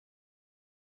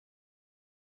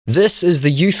This is the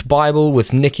Youth Bible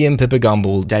with Nicky and Pippa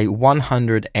Gumbel, day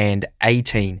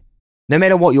 118. No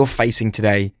matter what you're facing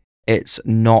today, it's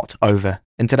not over.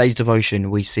 In today's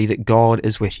devotion, we see that God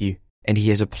is with you and He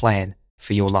has a plan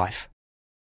for your life.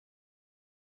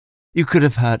 You could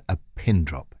have heard a pin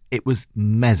drop. It was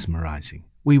mesmerizing.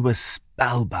 We were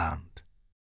spellbound.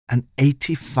 An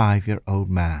 85-year-old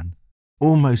man,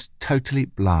 almost totally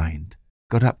blind,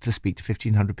 got up to speak to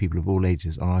 1,500 people of all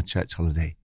ages on our church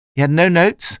holiday. He had no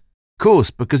notes, of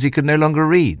course, because he could no longer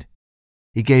read.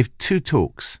 He gave 2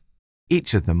 talks,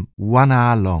 each of them 1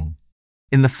 hour long.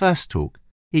 In the first talk,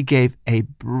 he gave a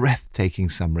breathtaking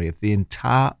summary of the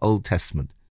entire Old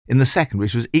Testament. In the second,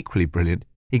 which was equally brilliant,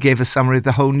 he gave a summary of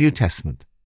the whole New Testament.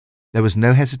 There was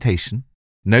no hesitation,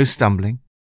 no stumbling,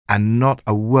 and not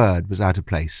a word was out of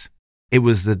place. It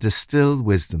was the distilled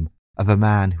wisdom of a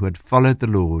man who had followed the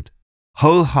Lord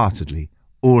wholeheartedly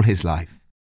all his life.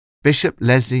 Bishop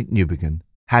Leslie Newbigin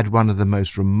had one of the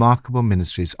most remarkable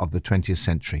ministries of the 20th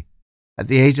century. At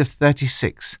the age of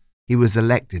 36, he was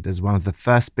elected as one of the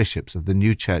first bishops of the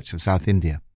new Church of South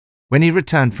India. When he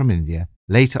returned from India,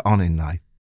 later on in life,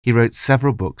 he wrote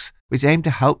several books which aimed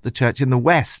to help the Church in the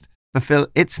West fulfill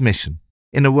its mission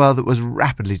in a world that was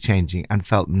rapidly changing and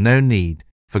felt no need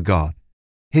for God.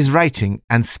 His writing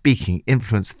and speaking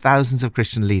influenced thousands of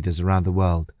Christian leaders around the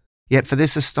world. Yet for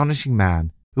this astonishing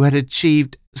man, who had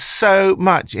achieved so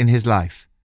much in his life,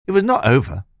 it was not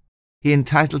over. He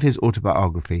entitled his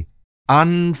autobiography,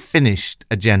 Unfinished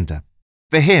Agenda.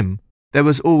 For him, there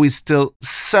was always still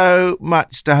so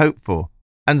much to hope for,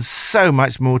 and so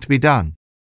much more to be done.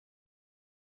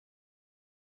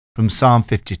 From Psalm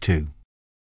 52.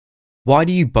 Why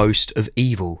do you boast of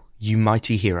evil, you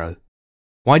mighty hero?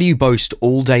 Why do you boast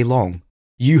all day long,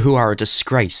 you who are a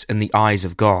disgrace in the eyes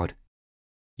of God?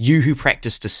 You who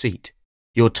practice deceit,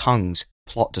 your tongues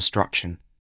plot destruction.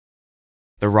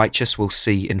 The righteous will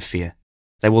see and fear.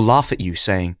 They will laugh at you,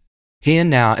 saying, Here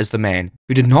now is the man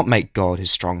who did not make God his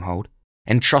stronghold,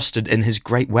 and trusted in his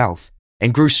great wealth,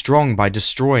 and grew strong by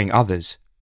destroying others.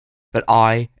 But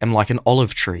I am like an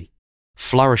olive tree,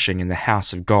 flourishing in the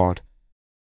house of God.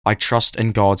 I trust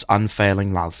in God's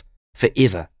unfailing love,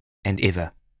 forever and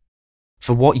ever.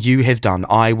 For what you have done,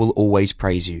 I will always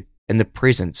praise you in the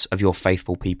presence of your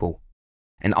faithful people,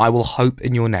 and I will hope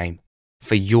in your name,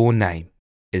 for your name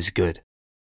is good.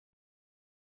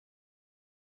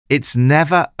 It's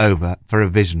never over for a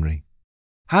visionary.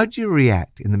 How do you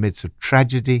react in the midst of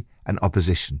tragedy and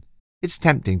opposition? It's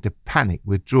tempting to panic,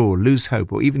 withdraw, lose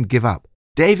hope, or even give up.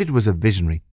 David was a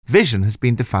visionary. Vision has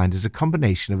been defined as a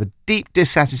combination of a deep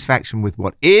dissatisfaction with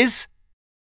what is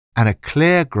and a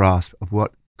clear grasp of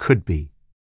what could be.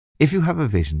 If you have a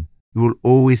vision, you will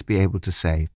always be able to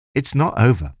say, it's not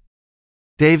over.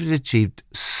 David achieved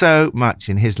so much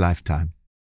in his lifetime,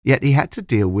 yet he had to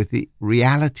deal with the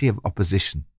reality of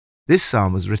opposition. This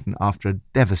psalm was written after a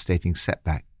devastating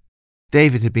setback.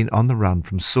 David had been on the run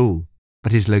from Saul,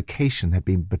 but his location had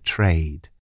been betrayed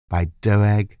by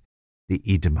Doeg the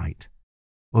Edomite.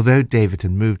 Although David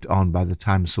had moved on by the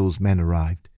time Saul's men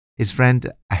arrived, his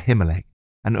friend Ahimelech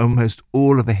and almost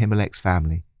all of Ahimelech's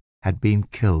family had been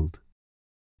killed.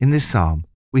 In this psalm,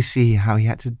 we see how he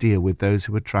had to deal with those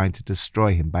who were trying to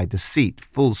destroy him by deceit,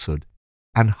 falsehood,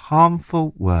 and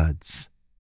harmful words.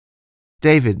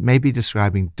 David may be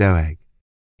describing Doeg.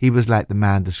 He was like the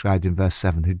man described in verse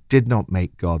 7 who did not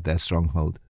make God their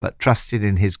stronghold, but trusted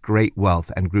in his great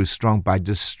wealth and grew strong by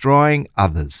destroying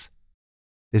others.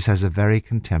 This has a very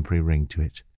contemporary ring to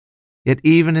it. Yet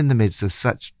even in the midst of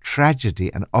such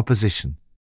tragedy and opposition,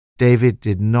 David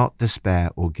did not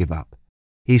despair or give up.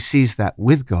 He sees that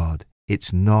with God,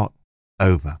 it's not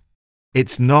over.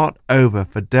 It's not over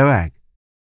for Doeg.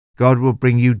 God will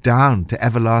bring you down to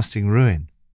everlasting ruin.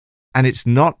 And it's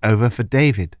not over for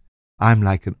David. I'm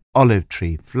like an olive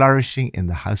tree flourishing in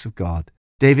the house of God.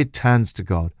 David turns to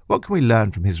God. What can we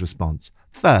learn from his response?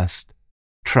 First,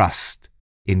 trust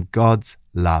in God's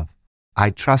love. I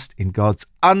trust in God's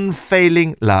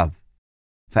unfailing love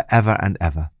forever and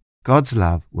ever. God's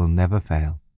love will never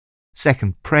fail.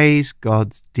 Second, praise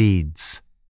God's deeds.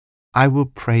 I will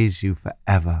praise you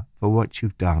forever for what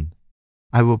you've done.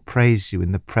 I will praise you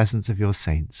in the presence of your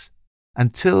saints.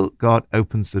 Until God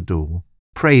opens the door,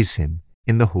 praise him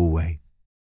in the hallway.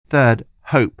 Third,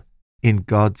 hope in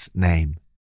God's name.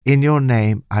 In your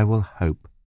name I will hope,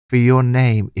 for your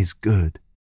name is good.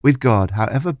 With God,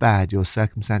 however bad your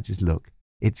circumstances look,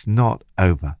 it's not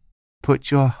over. Put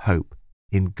your hope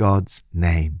in God's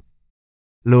name.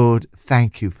 Lord,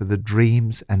 thank you for the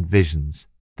dreams and visions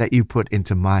that you put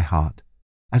into my heart.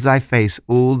 As I face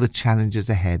all the challenges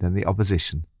ahead and the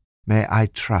opposition, may I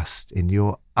trust in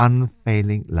your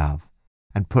unfailing love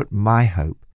and put my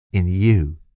hope in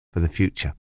you for the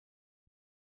future.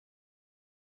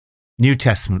 New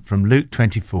Testament from Luke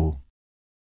 24.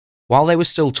 While they were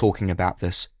still talking about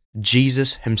this,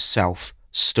 Jesus himself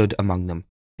stood among them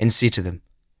and said to them,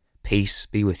 "Peace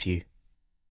be with you."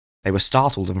 They were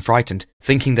startled and frightened,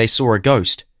 thinking they saw a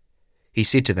ghost. He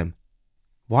said to them,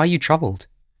 "Why are you troubled?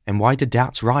 And why do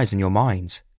doubts rise in your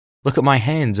minds? Look at my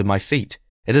hands and my feet.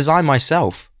 It is I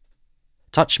myself.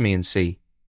 Touch me and see.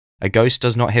 A ghost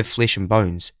does not have flesh and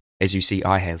bones, as you see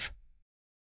I have."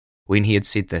 When he had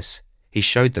said this, he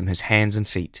showed them his hands and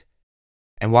feet.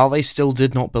 And while they still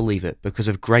did not believe it because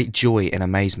of great joy and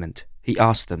amazement, he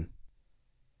asked them,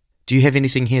 "Do you have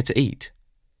anything here to eat?"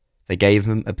 They gave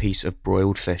him a piece of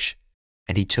broiled fish,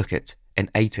 and he took it and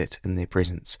ate it in their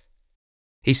presence.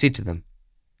 He said to them,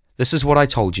 "This is what I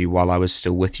told you while I was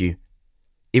still with you.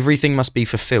 Everything must be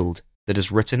fulfilled that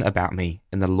is written about me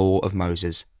in the law of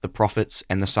Moses, the prophets,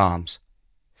 and the Psalms."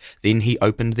 Then he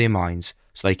opened their minds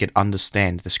so they could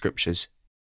understand the scriptures.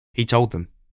 He told them,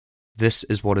 "This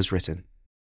is what is written.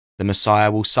 The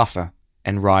Messiah will suffer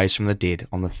and rise from the dead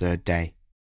on the third day,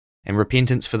 and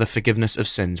repentance for the forgiveness of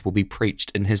sins will be preached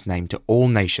in his name to all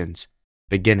nations,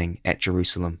 beginning at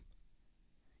Jerusalem.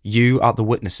 You are the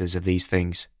witnesses of these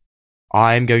things.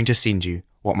 I am going to send you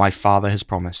what my Father has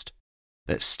promised,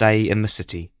 but stay in the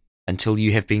city until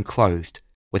you have been clothed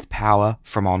with power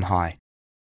from on high."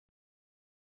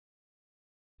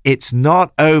 It's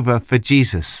not over for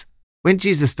Jesus. When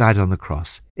Jesus died on the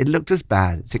cross, it looked as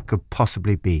bad as it could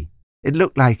possibly be. It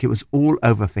looked like it was all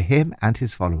over for him and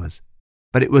his followers.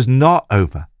 But it was not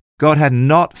over. God had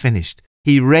not finished.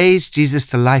 He raised Jesus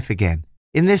to life again.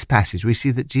 In this passage, we see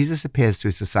that Jesus appears to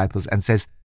his disciples and says,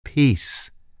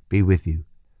 "Peace be with you."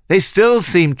 They still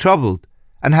seem troubled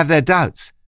and have their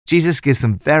doubts. Jesus gives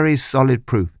them very solid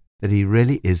proof that he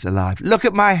really is alive. "Look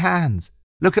at my hands.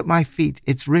 Look at my feet.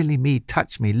 It's really me.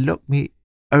 Touch me. Look me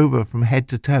over from head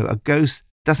to toe. A ghost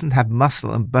doesn't have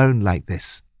muscle and bone like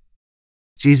this."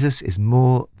 Jesus is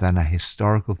more than a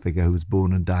historical figure who was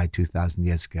born and died 2,000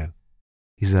 years ago.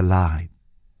 He's alive.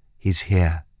 He's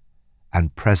here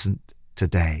and present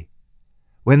today.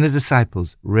 When the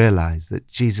disciples realize that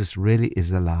Jesus really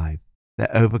is alive,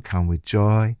 they're overcome with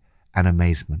joy and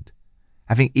amazement.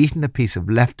 Having eaten a piece of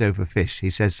leftover fish, he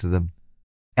says to them,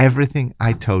 "Everything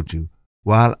I told you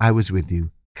while I was with you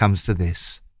comes to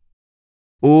this.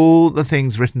 All the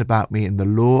things written about me in the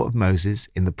law of Moses,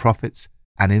 in the prophets,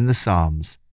 and in the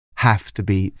Psalms have to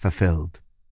be fulfilled."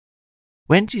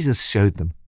 When Jesus showed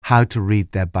them how to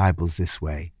read their Bibles this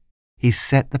way, he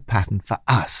set the pattern for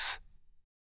us.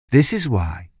 This is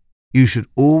why you should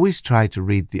always try to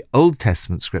read the Old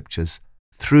Testament scriptures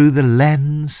through the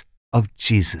lens of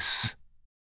Jesus.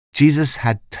 Jesus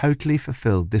had totally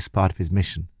fulfilled this part of his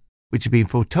mission, which had been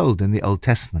foretold in the Old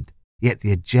Testament, yet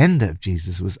the agenda of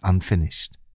Jesus was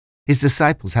unfinished. His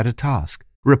disciples had a task.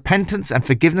 Repentance and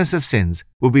forgiveness of sins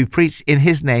will be preached in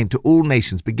his name to all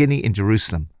nations, beginning in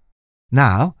Jerusalem.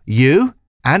 Now, you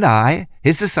and I,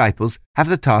 his disciples, have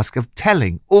the task of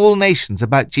telling all nations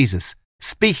about Jesus,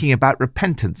 speaking about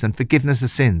repentance and forgiveness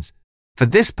of sins. For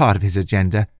this part of his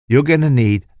agenda, you're going to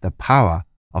need the power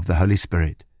of the Holy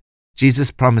Spirit.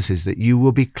 Jesus promises that you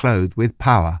will be clothed with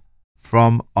power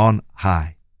from on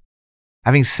high.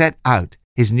 Having set out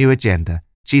his new agenda,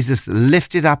 Jesus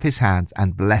lifted up his hands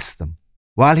and blessed them.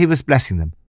 While he was blessing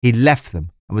them, he left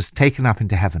them and was taken up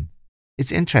into heaven.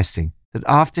 It's interesting that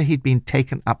after he'd been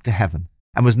taken up to heaven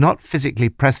and was not physically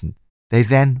present, they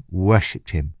then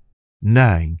worshipped him,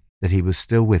 knowing that he was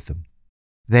still with them.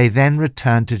 They then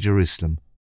returned to Jerusalem,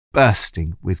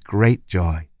 bursting with great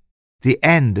joy. The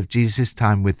end of Jesus'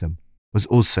 time with them was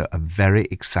also a very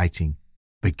exciting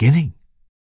beginning.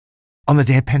 On the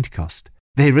day of Pentecost,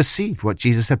 they received what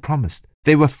Jesus had promised.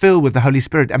 They were filled with the Holy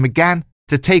Spirit and began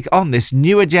to take on this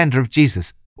new agenda of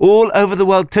Jesus all over the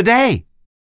world today.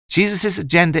 Jesus'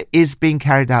 agenda is being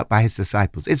carried out by his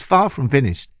disciples. It's far from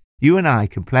finished. You and I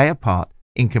can play a part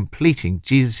in completing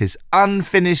Jesus'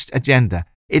 unfinished agenda.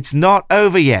 It's not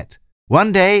over yet.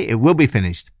 One day it will be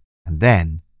finished, and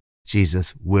then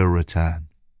Jesus will return.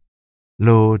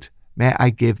 Lord, may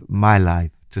I give my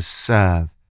life to serve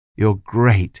your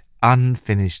great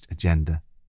unfinished agenda.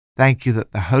 Thank you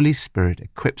that the Holy Spirit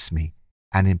equips me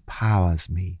and empowers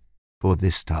me for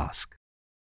this task.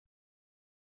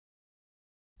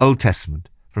 Old Testament,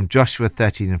 from Joshua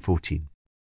 13 and 14.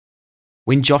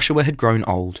 When Joshua had grown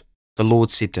old, the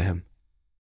Lord said to him,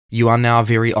 "You are now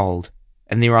very old,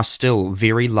 and there are still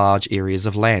very large areas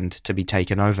of land to be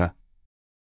taken over."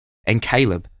 And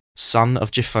Caleb, son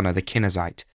of Jephunneh the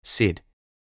Kenizzite, said,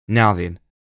 "Now then,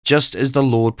 just as the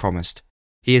Lord promised,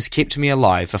 He has kept me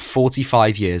alive for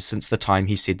 45 years since the time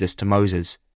he said this to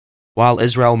Moses, while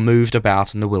Israel moved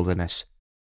about in the wilderness.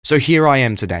 So here I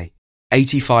am today,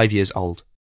 85 years old.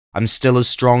 I'm still as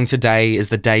strong today as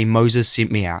the day Moses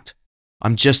sent me out.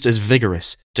 I'm just as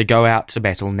vigorous to go out to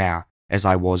battle now as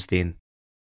I was then.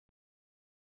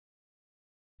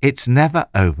 It's never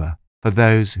over for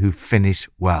those who finish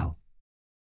well.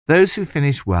 Those who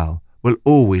finish well will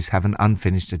always have an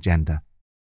unfinished agenda.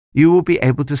 You will be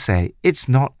able to say, it's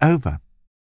not over.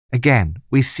 Again,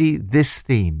 we see this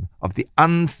theme of the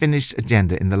unfinished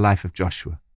agenda in the life of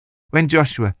Joshua. When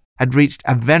Joshua had reached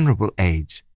a venerable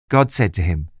age, God said to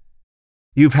him,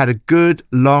 "You've had a good,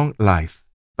 long life,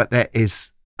 but there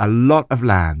is a lot of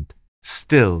land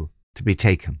still to be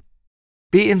taken."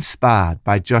 Be inspired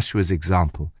by Joshua's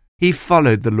example. He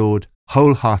followed the Lord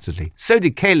wholeheartedly. So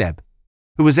did Caleb,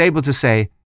 who was able to say,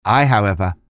 "I,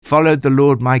 however, followed the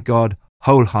Lord my God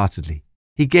wholeheartedly."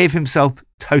 He gave himself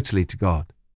totally to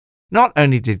God. Not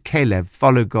only did Caleb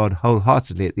follow God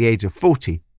wholeheartedly at the age of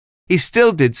 40, he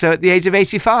still did so at the age of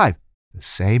 85, the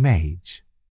same age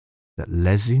that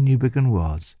Leslie Newbigin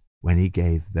was when he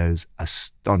gave those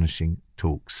astonishing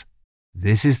talks.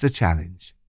 This is the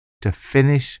challenge, to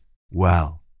finish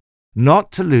well,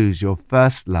 not to lose your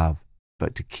first love,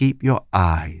 but to keep your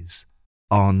eyes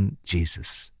on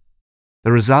Jesus.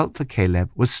 The result for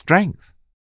Caleb was strength.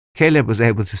 Caleb was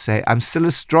able to say, "I'm still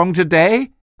as strong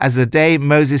today as the day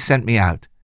Moses sent me out."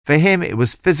 For him, it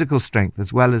was physical strength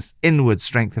as well as inward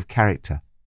strength of character.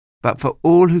 But for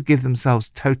all who give themselves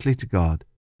totally to God,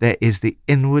 there is the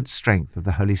inward strength of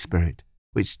the Holy Spirit,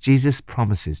 which Jesus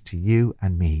promises to you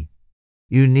and me.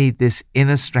 You need this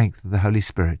inner strength of the Holy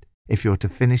Spirit if you're to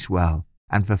finish well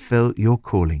and fulfill your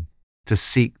calling to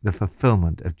seek the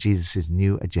fulfillment of Jesus'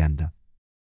 new agenda.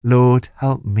 Lord,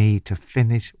 help me to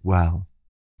finish well.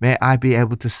 May I be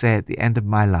able to say at the end of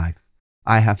my life,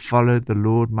 I have followed the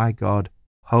Lord my God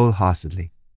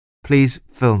wholeheartedly. Please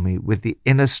fill me with the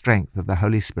inner strength of the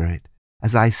Holy Spirit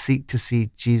as I seek to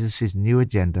see Jesus' new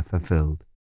agenda fulfilled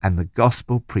and the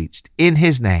gospel preached in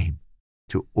his name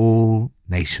to all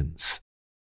nations.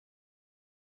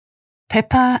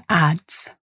 Pippa adds,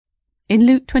 in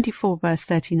Luke 24 verse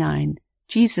 39,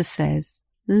 Jesus says,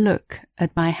 "Look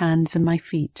at my hands and my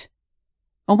feet."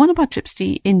 On one of our trips to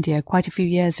India quite a few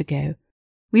years ago,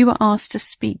 we were asked to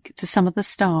speak to some of the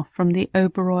staff from the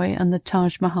Oberoi and the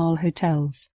Taj Mahal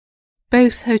hotels.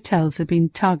 Both hotels had been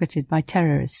targeted by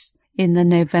terrorists in the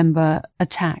November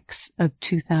attacks of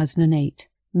 2008.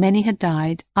 Many had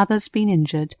died, others been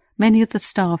injured. Many of the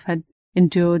staff had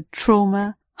endured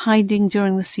trauma, hiding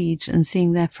during the siege and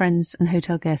seeing their friends and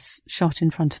hotel guests shot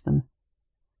in front of them.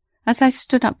 As I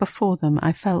stood up before them,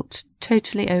 I felt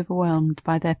totally overwhelmed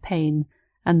by their pain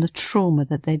and the trauma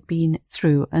that they'd been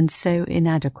through, and so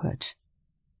inadequate.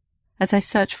 As I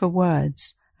searched for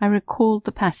words, I recalled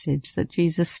the passage that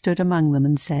Jesus stood among them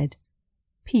and said,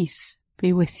 "Peace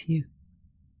be with you."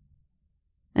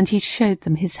 And he showed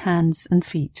them his hands and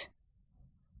feet.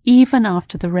 Even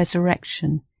after the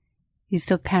resurrection, he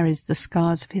still carries the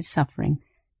scars of his suffering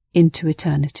into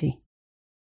eternity.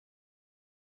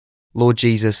 Lord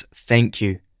Jesus, thank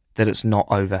you that it's not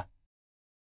over.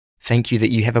 Thank you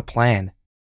that you have a plan.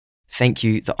 Thank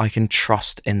you that I can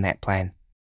trust in that plan.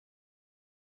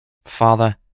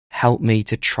 Father, help me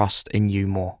to trust in you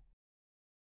more.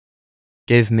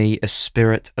 Give me a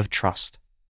spirit of trust.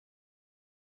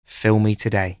 Fill me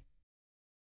today.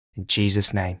 In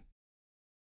Jesus' name,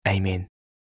 amen.